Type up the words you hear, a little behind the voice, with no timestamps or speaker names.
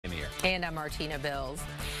And I'm Martina Bills.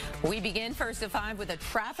 We begin first at 5 with a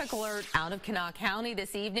traffic alert out of Kanawha County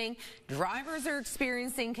this evening. Drivers are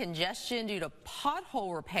experiencing congestion due to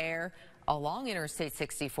pothole repair along Interstate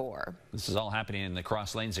 64. This is all happening in the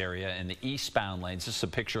cross lanes area in the eastbound lanes. This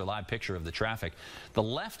is a live picture of the traffic. The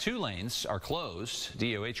left two lanes are closed.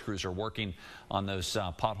 DOH crews are working on those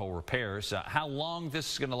pothole repairs. How long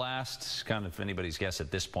this is going to last, kind of anybody's guess at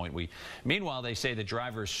this point. Meanwhile, they say the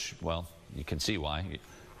drivers, well, you can see why,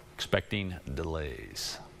 expecting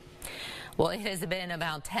delays. Well, it has been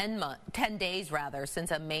about 10 days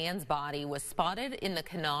since a man's body was spotted in the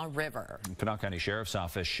Kanawha River. The Kanawha County Sheriff's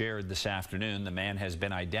Office shared this afternoon the man has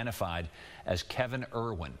been identified as Kevin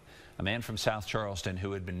Irwin, a man from South Charleston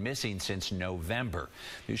who had been missing since November.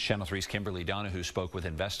 News Channel 3's Kimberly Donahue spoke with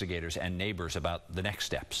investigators and neighbors about the next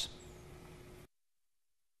steps.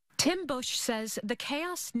 Tim Bush says the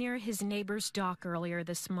chaos near his neighbor's dock earlier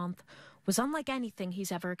this month was unlike anything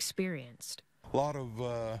he's ever experienced. A lot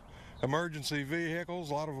of emergency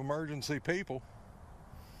vehicles, a lot of emergency people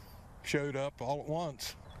showed up all at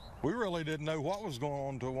once. We really didn't know what was going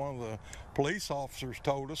on until one of the police officers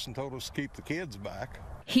told us to keep the kids back.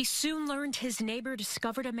 He soon learned his neighbor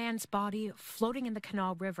discovered a man's body floating in the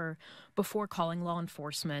Kanawha River before calling law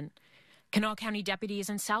enforcement. Kanawha County deputies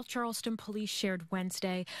and South Charleston police shared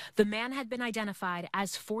Wednesday the man had been identified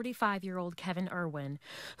as 45-year-old Kevin Irwin,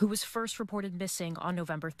 who was first reported missing on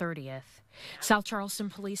November 30th. South Charleston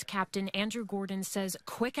Police Captain Andrew Gordon says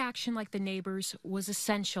quick action like the neighbors was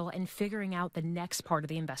essential in figuring out the next part of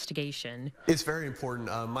the investigation. It's very important.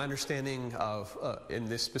 My understanding of, in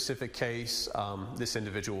this specific case, this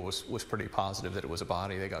individual was pretty positive that it was a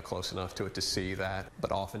body. They got close enough to it to see that.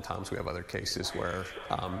 But oftentimes we have other cases where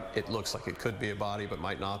it looks like it could be a body but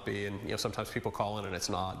might not be, and sometimes people call in and it's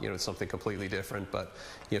not, it's something completely different. But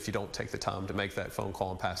if you don't take the time to make that phone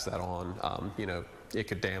call and pass that on, it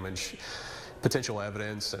could damage potential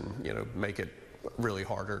evidence and make it really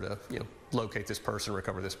harder to locate this person,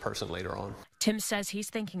 recover this person later on. Tim says he's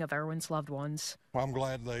thinking of Irwin's loved ones. Well, I'm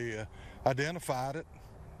glad they identified it.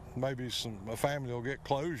 Maybe a family will get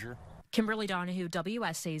closure. Kimberly Donahue,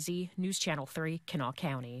 WSAZ, News Channel 3, Kanawha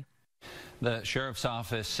County. The sheriff's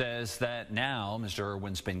office says that now Mr.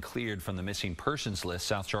 Irwin's been cleared from the missing persons list.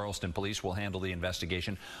 South Charleston police will handle the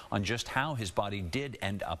investigation on just how his body did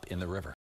end up in the river.